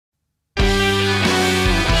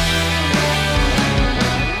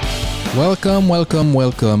Welcome, welcome,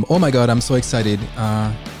 welcome. Oh my God, I'm so excited.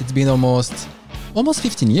 It's been almost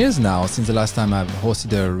 15 years now since the last time I've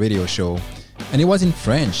hosted a radio show. And it was in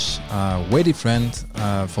French, way different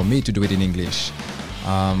for me to do it in English.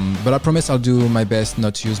 But I promise I'll do my best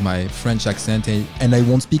not to use my French accent and I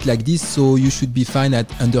won't speak like this, so you should be fine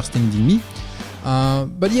at understanding me.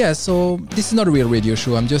 But yeah, so this is not a real radio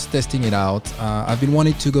show, I'm just testing it out. I've been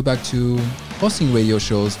wanting to go back to hosting radio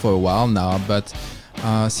shows for a while now, but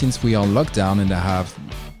since we are on lockdown and I have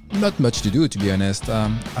not much to do, to be honest, I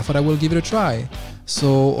thought I will give it a try.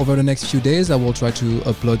 So over the next few days, I will try to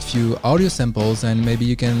upload few audio samples and maybe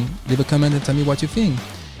you can leave a comment and tell me what you think.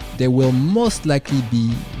 They will most likely be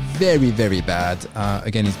very, very bad.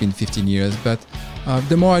 Again, it's been 15 years, but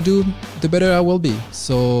the more I do, the better I will be.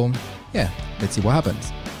 So yeah, let's see what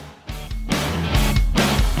happens.